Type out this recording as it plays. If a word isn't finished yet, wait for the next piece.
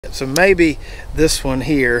So maybe this one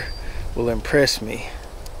here will impress me.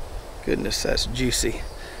 Goodness, that's juicy.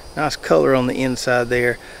 Nice color on the inside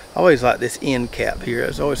there. I always like this end cap here.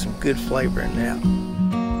 There's always some good flavor in that.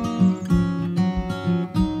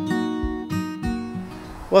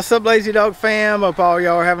 What's up, Lazy Dog fam? Hope all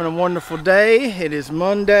y'all are having a wonderful day. It is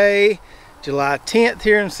Monday, July 10th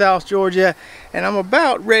here in South Georgia, and I'm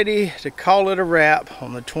about ready to call it a wrap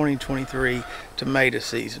on the 2023 tomato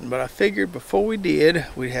season. But I figured before we did,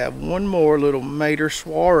 we'd have one more little mater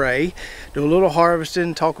soiree, do a little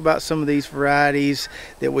harvesting, talk about some of these varieties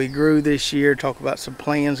that we grew this year, talk about some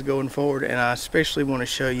plans going forward, and I especially want to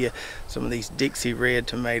show you some of these Dixie Red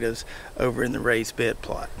tomatoes over in the raised bed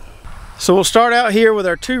plot. So we'll start out here with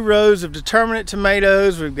our 2 rows of determinate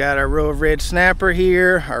tomatoes. We've got our row of red snapper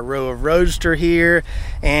here, our row of roadster here,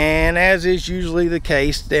 and as is usually the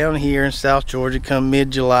case down here in South Georgia come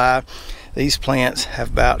mid-July, these plants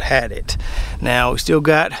have about had it. Now we still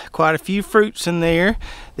got quite a few fruits in there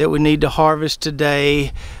that we need to harvest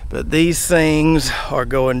today, but these things are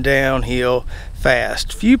going downhill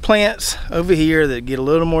fast. Few plants over here that get a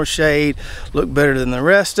little more shade, look better than the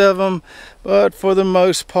rest of them, but for the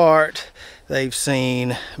most part they've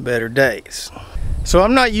seen better days. So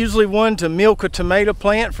I'm not usually one to milk a tomato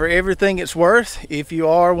plant for everything it's worth. If you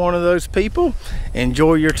are one of those people,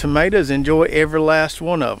 enjoy your tomatoes, enjoy every last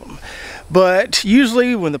one of them. But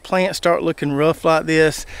usually when the plants start looking rough like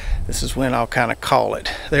this is when I'll kind of call it.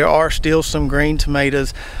 There are still some green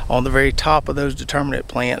tomatoes on the very top of those determinate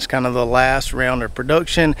plants, kind of the last round of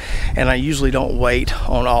production, and I usually don't wait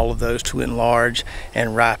on all of those to enlarge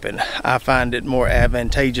and ripen. I find it more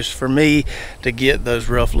advantageous for me to get those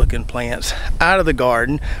rough looking plants out of the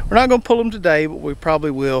garden. We're not going to pull them today, but we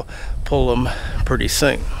probably will pull them pretty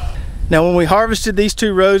soon. Now when we harvested these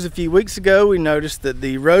 2 rows a few weeks ago, we noticed that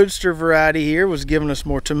the roadster variety here was giving us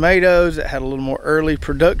more tomatoes. It had a little more early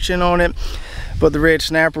production on it, but the red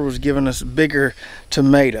snapper was giving us bigger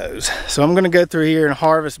tomatoes. So I'm going to go through here and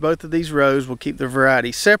harvest both of these rows. We'll keep the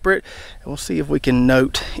varieties separate, and we'll see if we can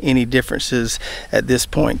note any differences at this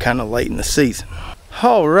point kind of late in the season.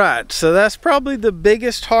 All right, so that's probably the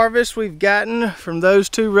biggest harvest we've gotten from those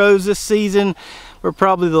 2 rows this season. We're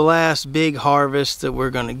probably the last big harvest that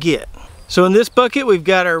we're going to get. So in this bucket we've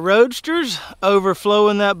got our roadsters,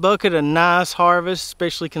 overflowing that bucket, a nice harvest,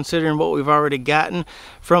 especially considering what we've already gotten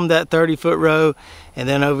from that 30-foot row. And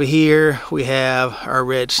then over here we have our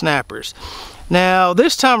red snappers. Now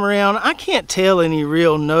this time around I can't tell any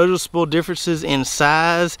real noticeable differences in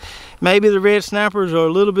size. Maybe the red snappers are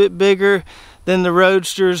a little bit bigger than the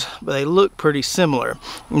roadsters, but they look pretty similar.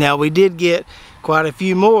 Now we did get quite a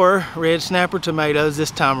few more red snapper tomatoes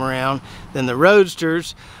this time around than the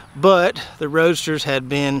roadsters, but the roadsters had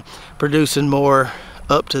been producing more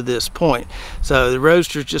up to this point. So the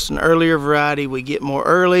roadster is just an earlier variety. We get more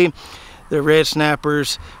early. The red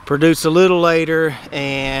snappers produce a little later,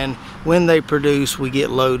 and when they produce we get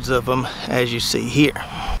loads of them, as you see here.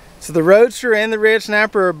 So the roadster and the red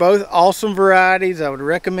snapper are both awesome varieties. I would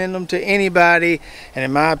recommend them to anybody, and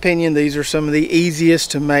in my opinion these are some of the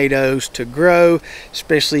easiest tomatoes to grow,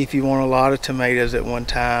 especially if you want a lot of tomatoes at one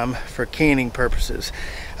time for canning purposes.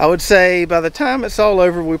 I would say by the time it's all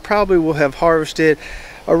over we probably will have harvested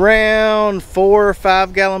around 4 or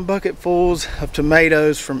 5 gallon bucketfuls of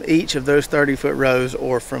tomatoes from each of those 30-foot rows,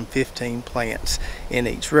 or from 15 plants in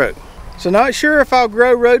each row. So not sure if I'll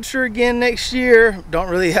grow roadster again next year.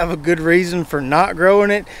 Don't really have a good reason for not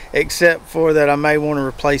growing it, except for that I may want to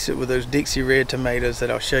replace it with those Dixie Red tomatoes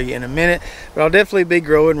that I'll show you in a minute. But I'll definitely be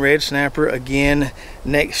growing red snapper again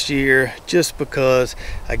next year, just because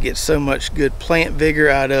I get so much good plant vigor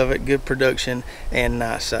out of it, good production, and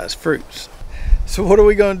nice sized fruits. So what are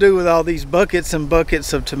we going to do with all these buckets and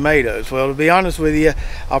buckets of tomatoes? Well, to be honest with you,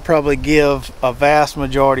 I'll probably give a vast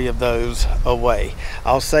majority of those away.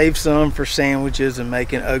 I'll save some for sandwiches and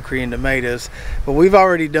making okra and tomatoes, but we've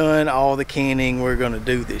already done all the canning we're going to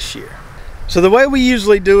do this year. So the way we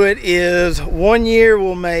usually do it is one year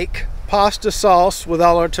we'll make pasta sauce with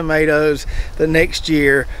all our tomatoes. The next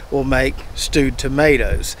year we'll make stewed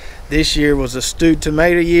tomatoes. This year was a stewed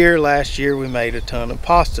tomato year. Last year we made a ton of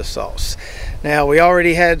pasta sauce. Now we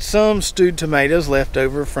already had some stewed tomatoes left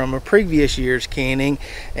over from a previous year's canning,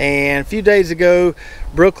 and a few days ago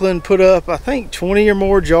Brooklyn put up I think 20 or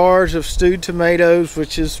more jars of stewed tomatoes,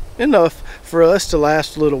 which is enough for us to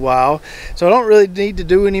last a little while. So I don't really need to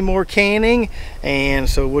do any more canning, and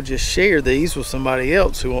so we'll just share these with somebody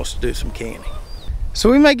else who wants to do some canning. So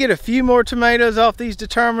we may get a few more tomatoes off these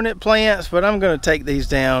determinate plants, but I'm going to take these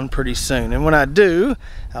down pretty soon. And when I do,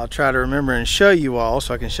 I'll try to remember and show you all,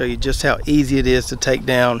 so I can show you just how easy it is to take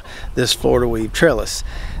down this Florida weave trellis.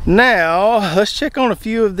 Now, let's check on a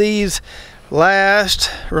few of these last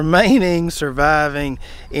remaining surviving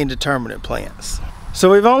indeterminate plants. So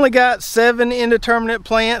we've only got 7 indeterminate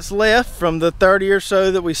plants left from the 30 or so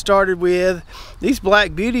that we started with. These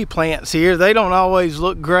Black Beauty plants here, they don't always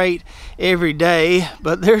look great every day,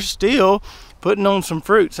 but they're still putting on some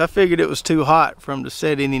fruits. I figured it was too hot for them to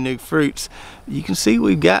set any new fruits. You can see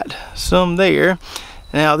we've got some there.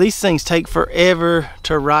 Now these things take forever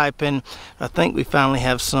to ripen. I think we finally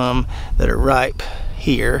have some that are ripe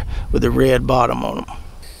here with a red bottom on them.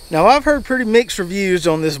 Now I've heard pretty mixed reviews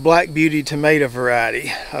on this Black Beauty tomato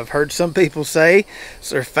variety. I've heard some people say it's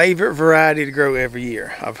their favorite variety to grow every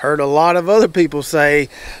year. I've heard a lot of other people say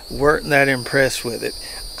weren't that impressed with it.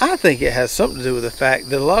 I think it has something to do with the fact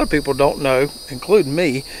that a lot of people don't know, including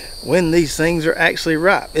me, when these things are actually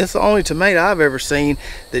ripe. It's the only tomato I've ever seen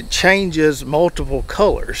that changes multiple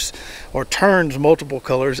colors or turns multiple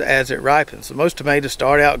colors as it ripens. So most tomatoes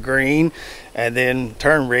start out green and then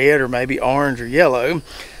turn red or maybe orange or yellow.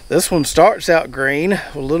 This one starts out green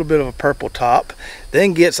with a little bit of a purple top,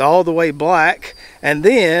 then gets all the way black, and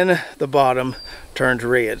then the bottom turns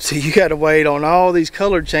red. So you got to wait on all these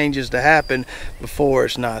color changes to happen before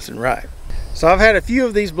it's nice and ripe. So I've had a few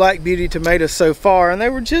of these Black Beauty tomatoes so far, and they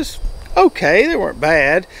were just okay. They weren't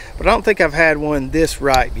bad, but I don't think I've had one this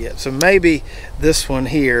ripe yet. So maybe this one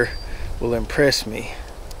here will impress me.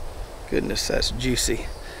 Goodness, that's juicy.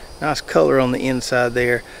 Nice color on the inside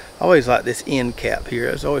there. I always like this end cap here.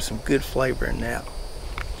 There's always some good flavor in that.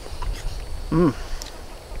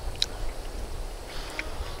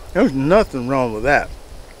 There's nothing wrong with that.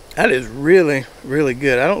 That is really, really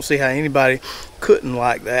good. I don't see how anybody couldn't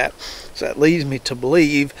like that. So that leads me to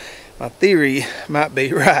believe my theory might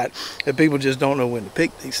be right, that people just don't know when to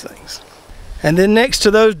pick these things. And then next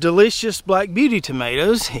to those delicious Black Beauty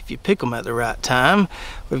tomatoes, if you pick them at the right time,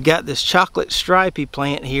 we've got this chocolate stripy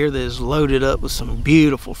plant here that is loaded up with some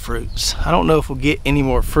beautiful fruits. I don't know if we'll get any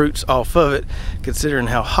more fruits off of it, considering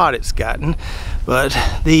how hot it's gotten, but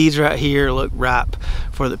these right here look ripe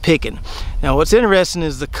for the picking. Now what's interesting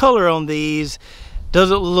is the color on these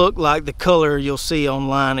doesn't look like the color you'll see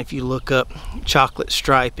online if you look up chocolate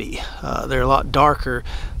stripy. They're a lot darker,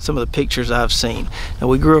 some of the pictures I've seen. Now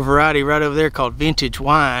we grew a variety right over there called Vintage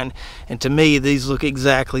Wine, and to me these look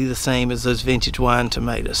exactly the same as those Vintage Wine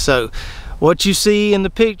tomatoes. So what you see in the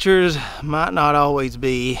pictures might not always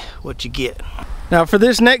be what you get. Now for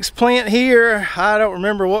this next plant here, I don't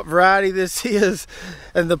remember what variety this is,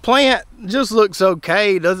 and the plant just looks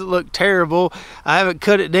okay, doesn't look terrible. I haven't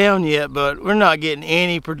cut it down yet, but we're not getting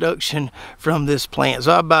any production from this plant,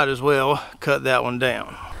 so I might as well cut that one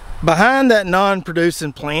down. Behind that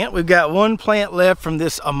non-producing plant, we've got one plant left from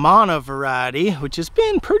this Amana variety, which has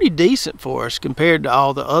been pretty decent for us compared to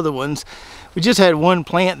all the other ones. We just had one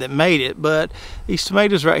plant that made it, but these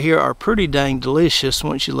tomatoes right here are pretty dang delicious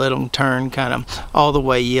once you let them turn kind of all the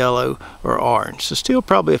way yellow or orange. So still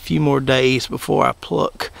probably a few more days before I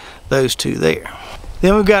pluck those two there.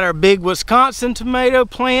 Then we've got our big Wisconsin tomato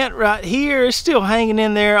plant right here. It's still hanging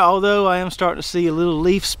in there, although I am starting to see a little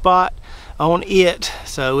leaf spot on it,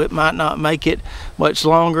 so it might not make it much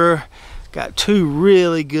longer. Got two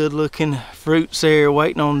really good looking fruits there,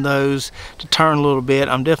 waiting on those to turn a little bit.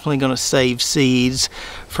 I'm definitely going to save seeds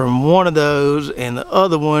from one of those, and the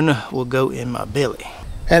other one will go in my belly.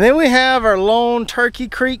 And then we have our Lone Turkey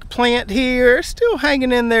Creek plant here, still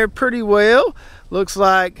hanging in there pretty well. Looks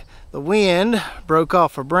like the wind broke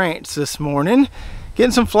off a branch this morning.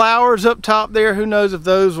 Getting some flowers up top there. Who knows if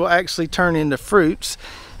those will actually turn into fruits.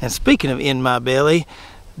 And speaking of in my belly,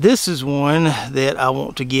 this is one that I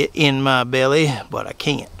want to get in my belly, but I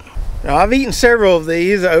can't. Now I've eaten several of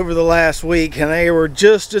these over the last week, and they were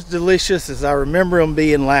just as delicious as I remember them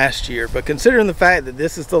being last year. But considering the fact that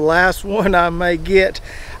this is the last one I may get,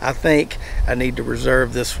 I think I need to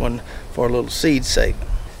reserve this one for a little seed saving.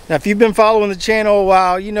 Now if you've been following the channel a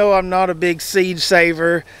while, you know I'm not a big seed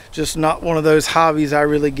saver, just not one of those hobbies I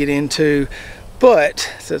really get into.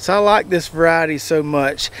 But since I like this variety so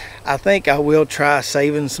much, I think I will try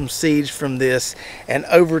saving some seeds from this, and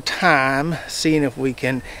over time seeing if we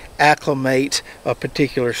can acclimate a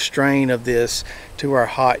particular strain of this to our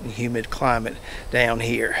hot and humid climate down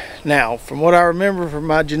here. Now, from what I remember from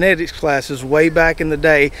my genetics classes way back in the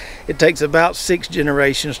day, it takes about 6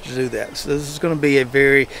 generations to do that. So this is going to be a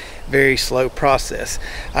very, very slow process.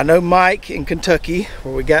 I know Mike in Kentucky,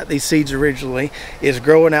 where we got these seeds originally, is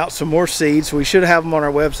growing out some more seeds. So we should have them on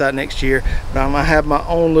our website next year, but I'm going to have my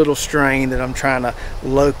own little strain that I'm trying to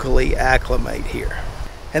locally acclimate here.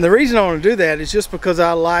 And the reason I want to do that is just because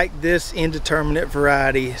I like this indeterminate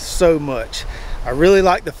variety so much. I really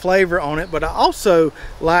like the flavor on it, but I also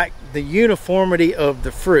like the uniformity of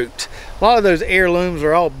the fruit. A lot of those heirlooms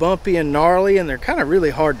are all bumpy and gnarly, and they're kind of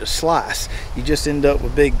really hard to slice. You just end up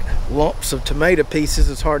with big lumps of tomato pieces.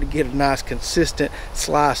 It's hard to get a nice consistent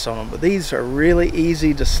slice on them, but these are really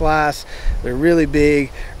easy to slice. They're really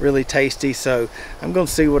big, really tasty. So I'm going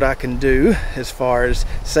to see what I can do as far as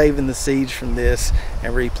saving the seeds from this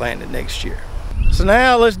and replanting it next year. So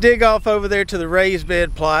now let's dig off over there to the raised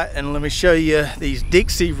bed plot and let me show you these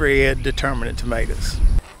Dixie Red determinate tomatoes.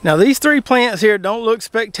 Now these 3 plants here don't look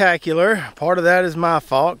spectacular. Part of that is my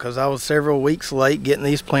fault because I was several weeks late getting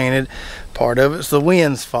these planted. Part of it's the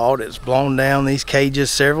wind's fault. It's blown down these cages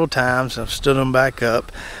several times and I've stood them back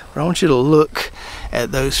up. But I want you to look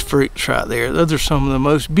at those fruits right there. Those are some of the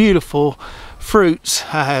most beautiful fruits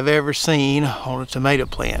I have ever seen on a tomato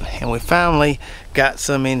plant, and we finally got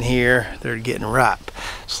some in here. They're getting ripe.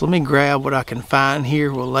 So let me grab what I can find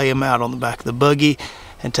here. We'll lay them out on the back of the buggy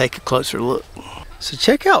and take a closer look. So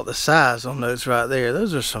check out the size on those right there.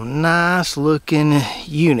 Those are some nice looking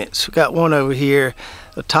units. We got one over here.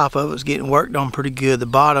 The top of it's getting worked on pretty good. The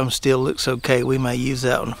bottom still looks okay. We may use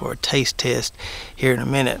that one for a taste test here in a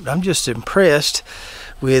minute. But I'm just impressed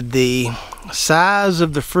with the size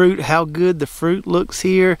of the fruit, how good the fruit looks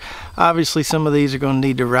here. Obviously some of these are going to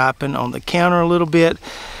need to ripen on the counter a little bit,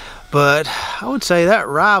 but I would say that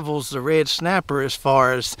rivals the red snapper as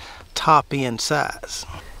far as top end size.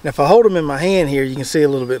 Now if I hold them in my hand here, you can see a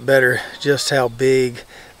little bit better just how big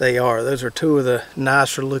they are. Those are 2 of the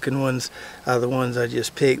nicer looking ones out of the ones I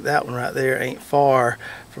just picked. That one right there ain't far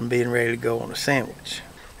from being ready to go on a sandwich.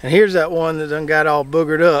 And here's that one that done got all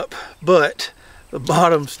boogered up, but the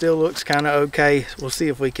bottom still looks kind of okay. We'll see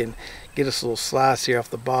if we can get us a little slice here off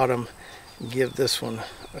the bottom and give this one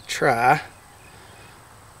a try.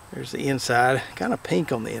 There's the inside, kind of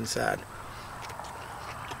pink on the inside.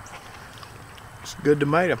 It's a good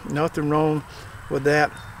tomato, nothing wrong with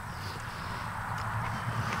that.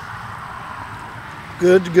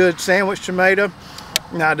 Good sandwich tomato.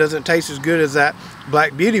 Now it doesn't taste as good as that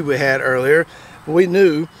Black Beauty we had earlier, but we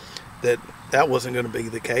knew that that wasn't going to be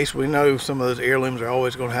the case. We know some of those heirlooms are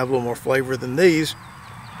always going to have a little more flavor than these,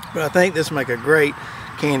 but I think this make a great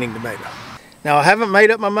canning tomato. Now I haven't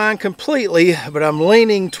made up my mind completely, but I'm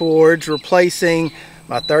leaning towards replacing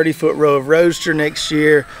my 30-foot row of Roadster next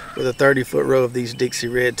year with a 30-foot row of these Dixie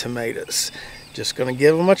Red tomatoes. Just going to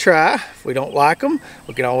give them a try. If we don't like them,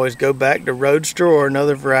 we can always go back to Roadster or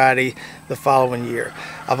another variety the following year.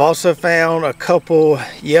 I've also found a couple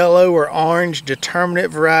yellow or orange determinate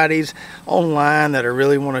varieties online that I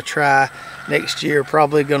really want to try next year.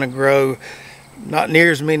 Probably going to grow not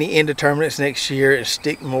near as many indeterminates next year and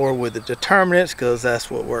stick more with the determinates because that's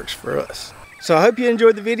what works for us. So I hope you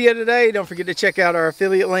enjoyed the video today. Don't forget to check out our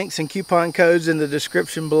affiliate links and coupon codes in the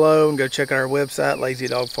description below, and go check out our website,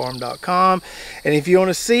 lazydogfarm.com. And if you want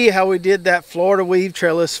to see how we did that Florida weave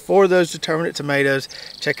trellis for those determinate tomatoes,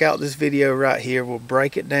 check out this video right here. We'll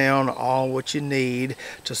break it down, all what you need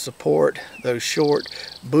to support those short,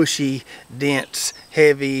 bushy, dense,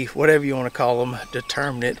 heavy, whatever you want to call them,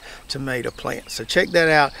 determinate tomato plants. So check that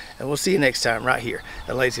out, and we'll see you next time right here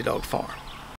at Lazy Dog Farm.